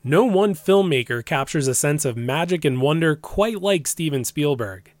No one filmmaker captures a sense of magic and wonder quite like Steven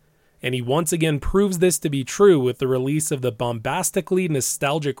Spielberg, and he once again proves this to be true with the release of the bombastically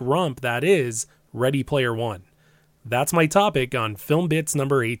nostalgic romp that is Ready Player One. That's my topic on Film Bits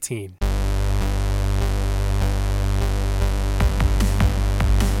number 18.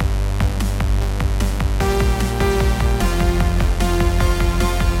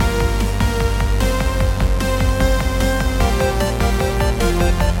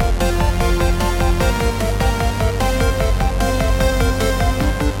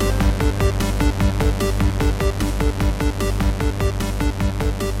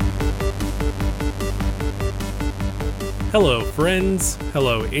 Hello friends,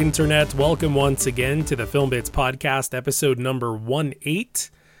 hello internet, welcome once again to the Film Bits podcast, episode number 18.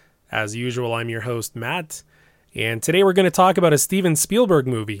 As usual, I'm your host Matt, and today we're going to talk about a Steven Spielberg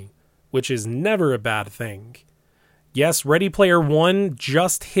movie, which is never a bad thing. Yes, Ready Player One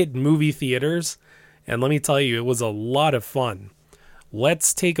just hit movie theaters, and let me tell you, it was a lot of fun.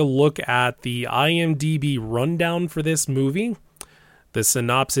 Let's take a look at the IMDb rundown for this movie. The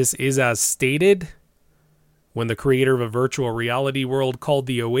synopsis is as stated. When the creator of a virtual reality world called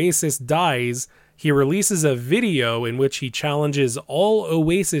the Oasis dies, he releases a video in which he challenges all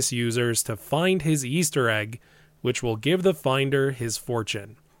Oasis users to find his Easter egg, which will give the finder his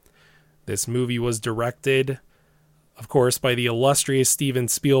fortune. This movie was directed, of course, by the illustrious Steven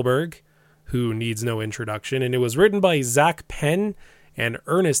Spielberg, who needs no introduction, and it was written by Zach Penn and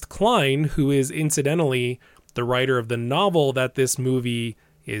Ernest Cline, who is incidentally the writer of the novel that this movie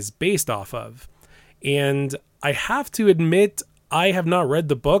is based off of. And I have to admit, I have not read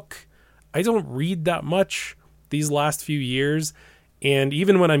the book. I don't read that much these last few years. And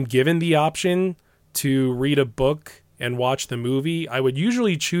even when I'm given the option to read a book and watch the movie, I would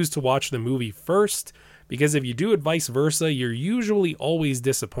usually choose to watch the movie first, because if you do it vice versa, you're usually always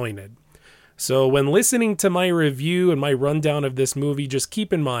disappointed. So when listening to my review and my rundown of this movie, just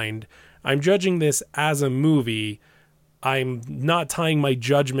keep in mind, I'm judging this as a movie. I'm not tying my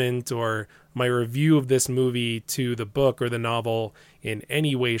judgment or my review of this movie to the book or the novel in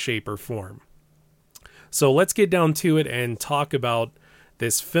any way, shape, or form. So let's get down to it and talk about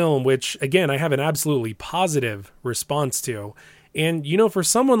this film, which, again, I have an absolutely positive response to. And, you know, for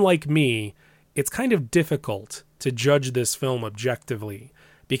someone like me, it's kind of difficult to judge this film objectively,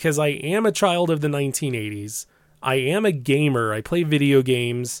 because I am a child of the 1980s. I am a gamer. I play video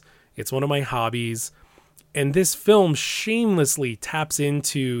games. It's one of my hobbies. And this film shamelessly taps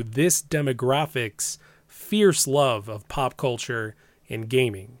into this demographic's fierce love of pop culture and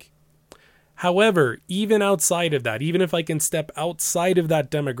gaming. However, even outside of that, even if I can step outside of that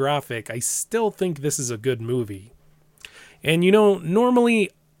demographic, I still think this is a good movie. And you know,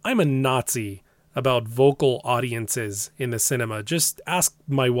 normally I'm a Nazi about vocal audiences in the cinema. Just ask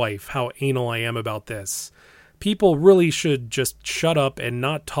my wife how anal I am about this. People really should just shut up and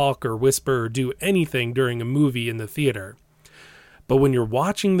not talk or whisper or do anything during a movie in the theater. But when you're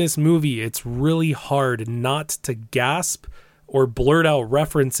watching this movie, it's really hard not to gasp or blurt out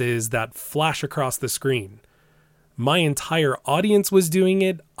references that flash across the screen. My entire audience was doing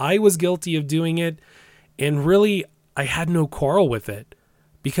it. I was guilty of doing it. And really, I had no quarrel with it,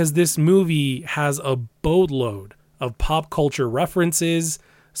 because this movie has a boatload of pop culture references,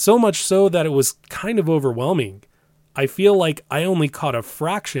 so much so that it was kind of overwhelming. I feel like I only caught a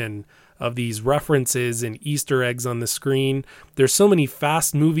fraction of these references and Easter eggs on the screen. There's so many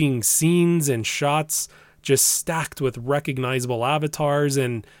fast-moving scenes and shots just stacked with recognizable avatars,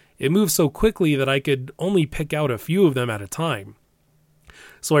 and it moves so quickly that I could only pick out a few of them at a time.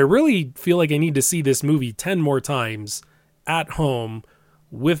 So I really feel like I need to see this movie 10 more times at home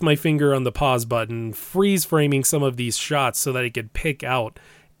with my finger on the pause button, freeze framing some of these shots so that I could pick out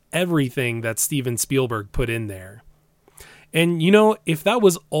everything that Steven Spielberg put in there. And you know, if that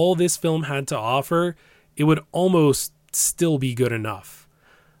was all this film had to offer, it would almost still be good enough.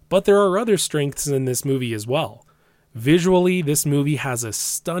 But there are other strengths in this movie as well. Visually, this movie has a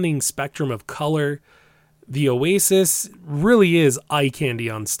stunning spectrum of color. The Oasis really is eye candy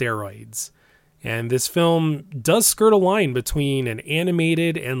on steroids. And this film does skirt a line between an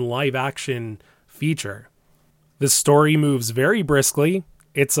animated and live action feature. The story moves very briskly.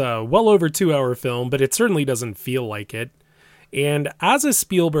 It's a well over 2-hour film, but it certainly doesn't feel like it. And as a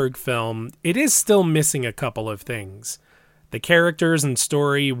Spielberg film, it is still missing a couple of things. The characters and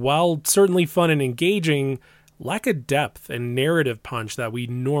story, while certainly fun and engaging, lack a depth and narrative punch that we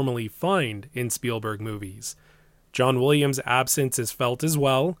normally find in Spielberg movies. John Williams' absence is felt as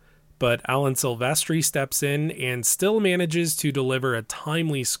well, but Alan Silvestri steps in and still manages to deliver a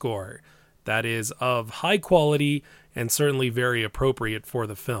timely score that is of high quality and certainly very appropriate for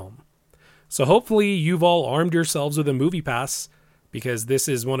the film. So hopefully you've all armed yourselves with a movie pass, because this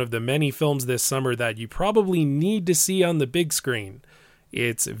is one of the many films this summer that you probably need to see on the big screen.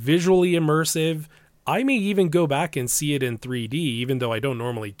 It's visually immersive. I may even go back and see it in 3D, even though I don't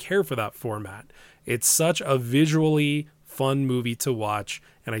normally care for that format. It's such a visually fun movie to watch,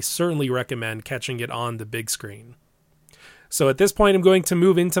 and I certainly recommend catching it on the big screen. So at this point, I'm going to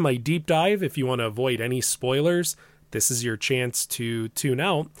move into my deep dive. If you want to avoid any spoilers, this is your chance to tune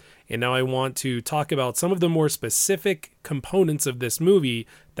out. And now I want to talk about some of the more specific components of this movie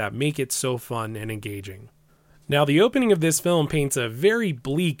that make it so fun and engaging. Now, the opening of this film paints a very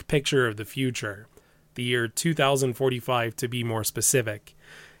bleak picture of the future, the year 2045 to be more specific.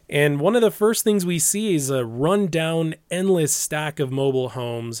 And one of the first things we see is a rundown, endless stack of mobile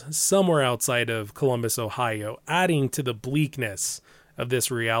homes somewhere outside of Columbus, Ohio, adding to the bleakness of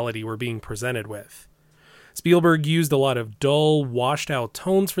this reality we're being presented with. Spielberg used a lot of dull, washed-out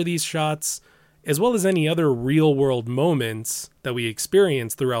tones for these shots, as well as any other real-world moments that we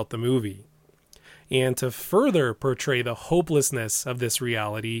experience throughout the movie. And to further portray the hopelessness of this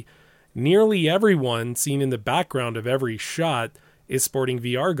reality, nearly everyone seen in the background of every shot is sporting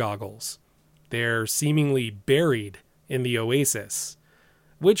VR goggles. They're seemingly buried in the oasis,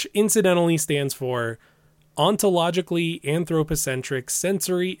 which incidentally stands for Ontologically Anthropocentric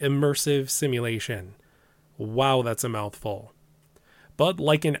Sensory Immersive Simulation. Wow, that's a mouthful. But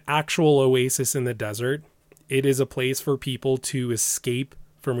like an actual oasis in the desert, it is a place for people to escape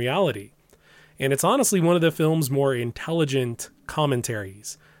from reality. And it's honestly one of the film's more intelligent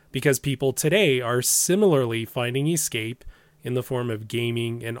commentaries, because people today are similarly finding escape in the form of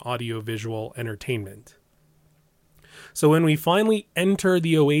gaming and audiovisual entertainment. So when we finally enter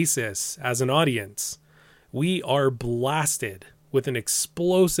the oasis as an audience, we are blasted with an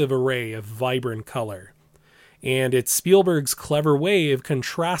explosive array of vibrant color. And it's Spielberg's clever way of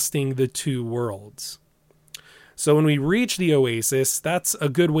contrasting the two worlds. So when we reach the oasis, that's a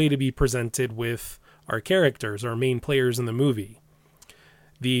good way to be presented with our characters, our main players in the movie.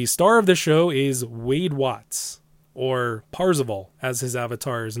 The star of the show is Wade Watts, or Parzival, as his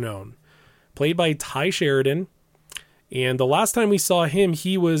avatar is known, played by Ty Sheridan. And the last time we saw him,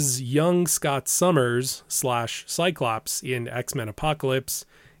 he was young Scott Summers / Cyclops in X-Men Apocalypse,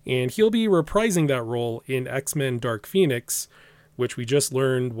 and he'll be reprising that role in X-Men Dark Phoenix, which we just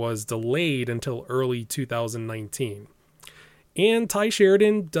learned was delayed until early 2019. And Ty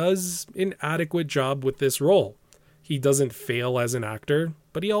Sheridan does an adequate job with this role. He doesn't fail as an actor,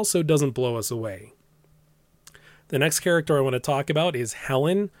 but he also doesn't blow us away. The next character I want to talk about is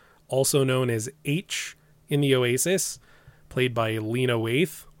Helen, also known as H in the Oasis, played by Lena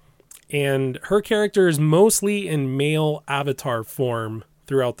Waithe. And her character is mostly in male avatar form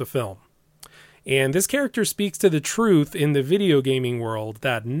throughout the film. And this character speaks to the truth in the video gaming world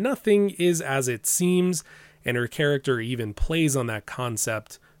that nothing is as it seems, and her character even plays on that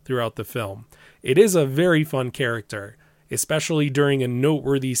concept throughout the film. It is a very fun character, especially during a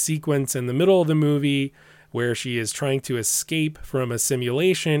noteworthy sequence in the middle of the movie where she is trying to escape from a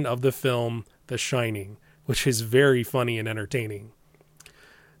simulation of the film The Shining, which is very funny and entertaining.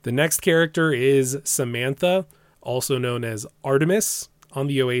 The next character is Samantha, also known as Artemis on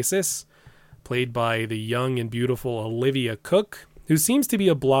the Oasis, played by the young and beautiful Olivia Cooke, who seems to be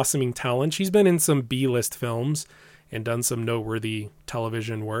a blossoming talent. She's been in some B-list films and done some noteworthy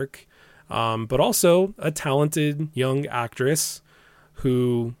television work, but also a talented young actress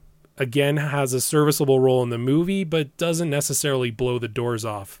who, again, has a serviceable role in the movie, but doesn't necessarily blow the doors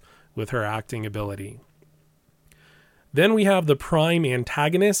off with her acting ability. Then we have the prime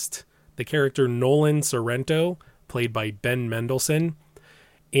antagonist, the character Nolan Sorrento, played by Ben Mendelsohn.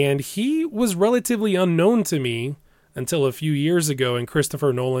 And he was relatively unknown to me until a few years ago in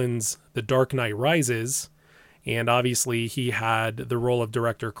Christopher Nolan's The Dark Knight Rises. And obviously he had the role of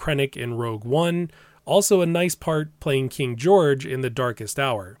Director Krennic in Rogue One, also a nice part playing King George in The Darkest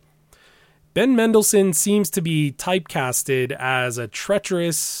Hour. Ben Mendelsohn seems to be typecasted as a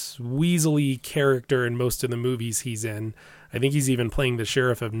treacherous, weaselly character in most of the movies he's in. I think he's even playing the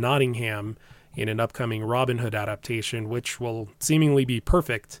Sheriff of Nottingham in an upcoming Robin Hood adaptation, which will seemingly be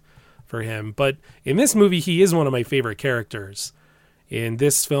perfect for him. But in this movie, he is one of my favorite characters. In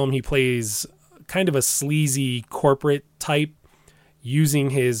this film, he plays kind of a sleazy corporate type, using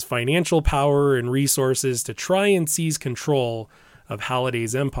his financial power and resources to try and seize control of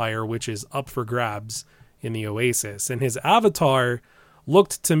Halliday's empire, which is up for grabs in the Oasis. And his avatar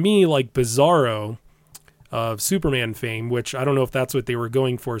looked to me like Bizarro of Superman fame, which I don't know if that's what they were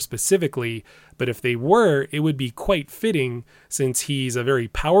going for specifically, but if they were, it would be quite fitting since he's a very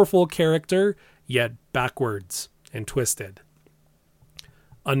powerful character, yet backwards and twisted.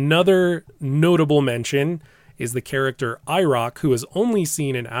 Another notable mention is the character Irok, who is only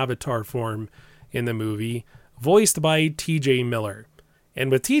seen in avatar form in the movie, voiced by TJ Miller. And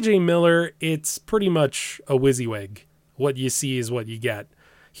with TJ Miller, it's pretty much a WYSIWYG. What you see is what you get.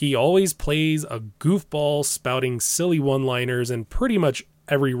 He always plays a goofball spouting silly one-liners in pretty much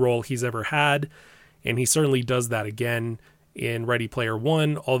every role he's ever had, and he certainly does that again in Ready Player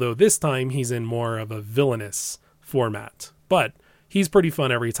One, although this time he's in more of a villainous format. But he's pretty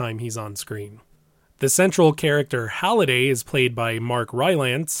fun every time he's on screen. The central character, Halliday, is played by Mark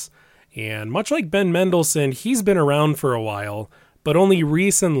Rylance, and much like Ben Mendelsohn, he's been around for a while, but only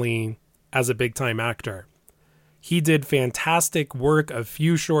recently as a big-time actor. He did fantastic work a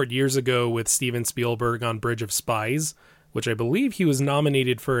few short years ago with Steven Spielberg on Bridge of Spies, which I believe he was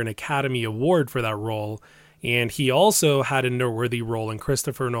nominated for an Academy Award for that role, and he also had a noteworthy role in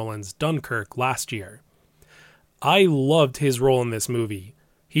Christopher Nolan's Dunkirk last year. I loved his role in this movie.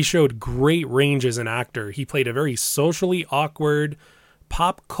 He showed great range as an actor. He played a very socially awkward,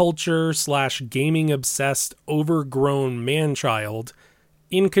 pop culture / gaming obsessed, overgrown man-child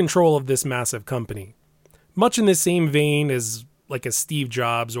in control of this massive company. Much in the same vein as like a Steve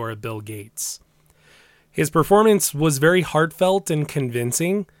Jobs or a Bill Gates. His performance was very heartfelt and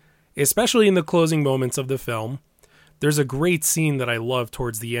convincing, especially in the closing moments of the film. There's a great scene that I love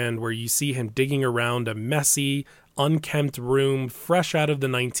towards the end where you see him digging around a messy, unkempt room fresh out of the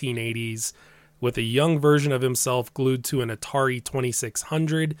 1980s with a young version of himself glued to an Atari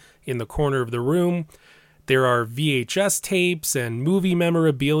 2600 in the corner of the room. There are VHS tapes and movie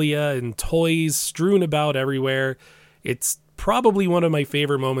memorabilia and toys strewn about everywhere. It's probably one of my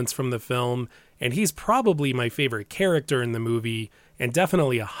favorite moments from the film, and he's probably my favorite character in the movie, and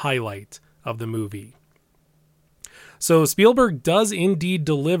definitely a highlight of the movie. So Spielberg does indeed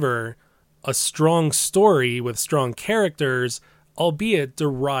deliver a strong story with strong characters, albeit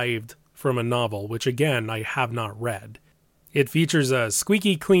derived from a novel, which again, I have not read. It features a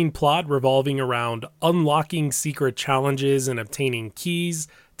squeaky clean plot revolving around unlocking secret challenges and obtaining keys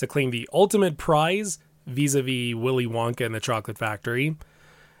to claim the ultimate prize vis-a-vis Willy Wonka and the Chocolate Factory.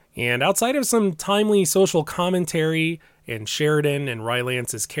 And outside of some timely social commentary and Sheridan and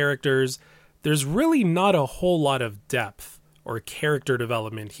Rylance's characters, there's really not a whole lot of depth or character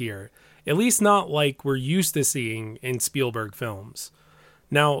development here, at least not like we're used to seeing in Spielberg films.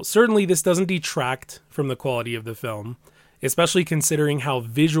 Now, certainly this doesn't detract from the quality of the film, especially considering how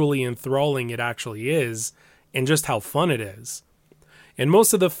visually enthralling it actually is, and just how fun it is. And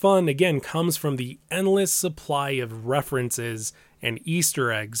most of the fun, again, comes from the endless supply of references and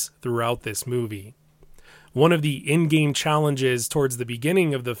Easter eggs throughout this movie. One of the in-game challenges towards the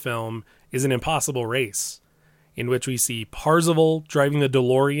beginning of the film is an impossible race, in which we see Parzival driving the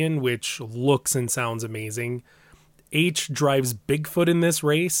DeLorean, which looks and sounds amazing. H drives Bigfoot in this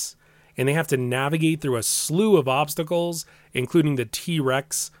race, and they have to navigate through a slew of obstacles, including the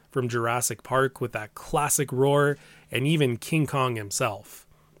T-Rex from Jurassic Park with that classic roar, and even King Kong himself.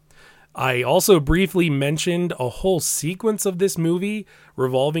 I also briefly mentioned a whole sequence of this movie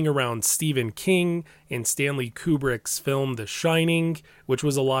revolving around Stephen King and Stanley Kubrick's film The Shining, which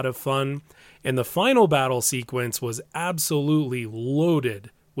was a lot of fun, and the final battle sequence was absolutely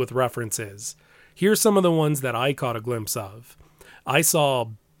loaded with references. Here's some of the ones that I caught a glimpse of. I saw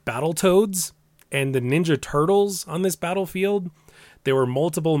Battletoads and the Ninja Turtles on this battlefield. There were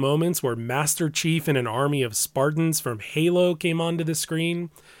multiple moments where Master Chief and an army of Spartans from Halo came onto the screen.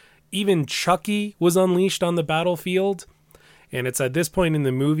 Even Chucky was unleashed on the battlefield. And it's at this point in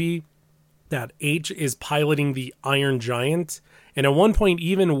the movie that H is piloting the Iron Giant, and at one point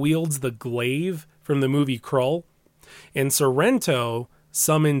even wields the glaive from the movie Krull. And Sorrento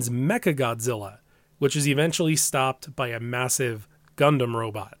summons Mechagodzilla, which is eventually stopped by a massive Gundam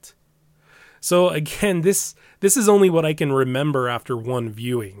robot. So again, this is only what I can remember after one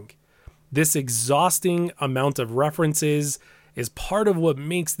viewing. This exhausting amount of references is part of what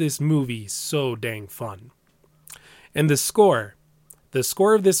makes this movie so dang fun. And the score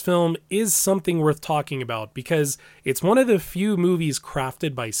of this film is something worth talking about because it's one of the few movies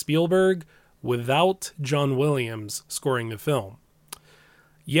crafted by Spielberg without John Williams scoring the film.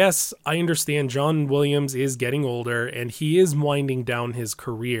 Yes, I understand John Williams is getting older and he is winding down his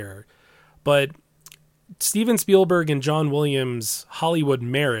career, but Steven Spielberg and John Williams' Hollywood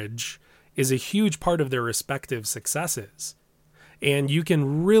marriage is a huge part of their respective successes. And you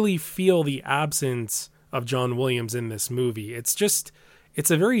can really feel the absence of John Williams in this movie.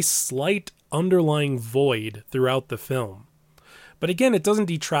 It's a very slight underlying void throughout the film. But again, it doesn't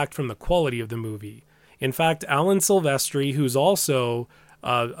detract from the quality of the movie. In fact, Alan Silvestri, who's also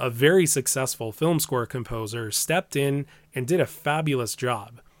a very successful film score composer, stepped in and did a fabulous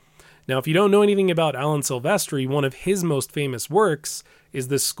job. Now, if you don't know anything about Alan Silvestri, one of his most famous works is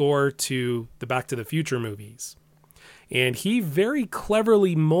the score to the Back to the Future movies. And he very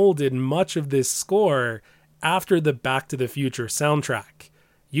cleverly molded much of this score after the Back to the Future soundtrack.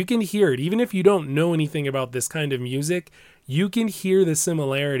 You can hear it, even if you don't know anything about this kind of music, you can hear the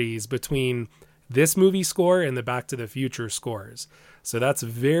similarities between this movie score and the Back to the Future scores. So that's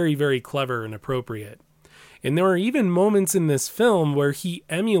very, very clever and appropriate. And there are even moments in this film where he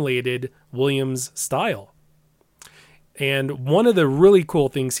emulated Williams' style. And one of the really cool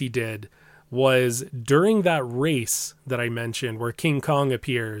things he did was during that race that I mentioned where King Kong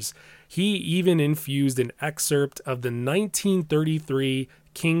appears, he even infused an excerpt of the 1933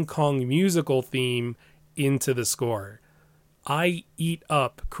 King Kong musical theme into the score. I eat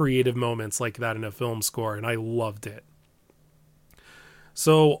up creative moments like that in a film score, and I loved it.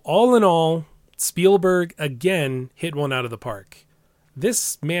 So all in all, Spielberg again hit one out of the park.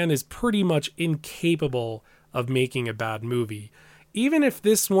 This man is pretty much incapable of making a bad movie, even if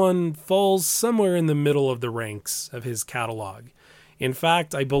this one falls somewhere in the middle of the ranks of his catalog. In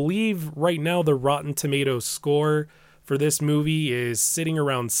fact, I believe right now the Rotten Tomatoes score for this movie is sitting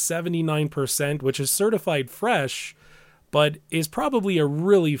around 79%, which is certified fresh, but is probably a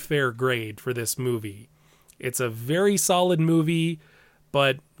really fair grade for this movie. It's a very solid movie,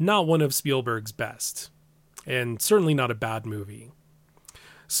 but not one of Spielberg's best, and certainly not a bad movie.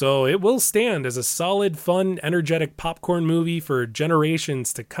 So it will stand as a solid, fun, energetic popcorn movie for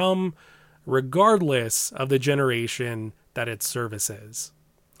generations to come, regardless of the generation that it services.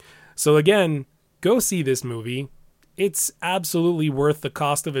 So again, go see this movie. It's absolutely worth the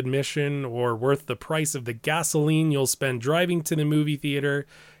cost of admission or worth the price of the gasoline you'll spend driving to the movie theater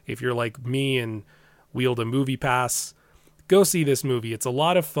if you're like me and wield a movie pass. Go see this movie. It's a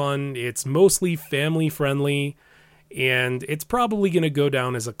lot of fun. It's mostly family friendly, and it's probably going to go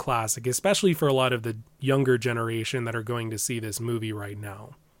down as a classic, especially for a lot of the younger generation that are going to see this movie right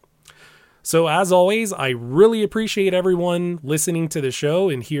now. So as always, I really appreciate everyone listening to the show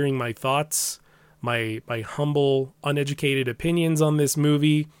and hearing my thoughts, my humble, uneducated opinions on this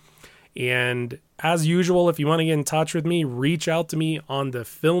movie. And as usual, if you want to get in touch with me, reach out to me on the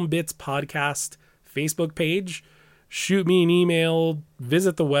Film Bits Podcast Facebook page. Shoot me an email,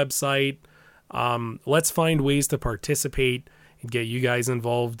 visit the website. Let's find ways to participate and get you guys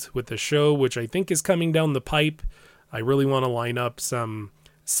involved with the show, which I think is coming down the pipe. I really want to line up some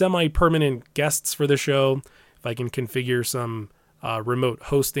semi-permanent guests for the show, if I can configure some remote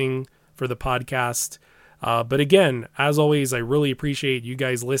hosting for the podcast. But again, as always, I really appreciate you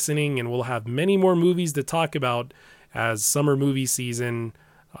guys listening, and we'll have many more movies to talk about as summer movie season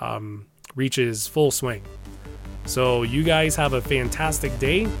reaches full swing. So you guys have a fantastic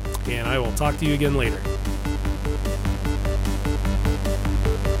day, and I will talk to you again later.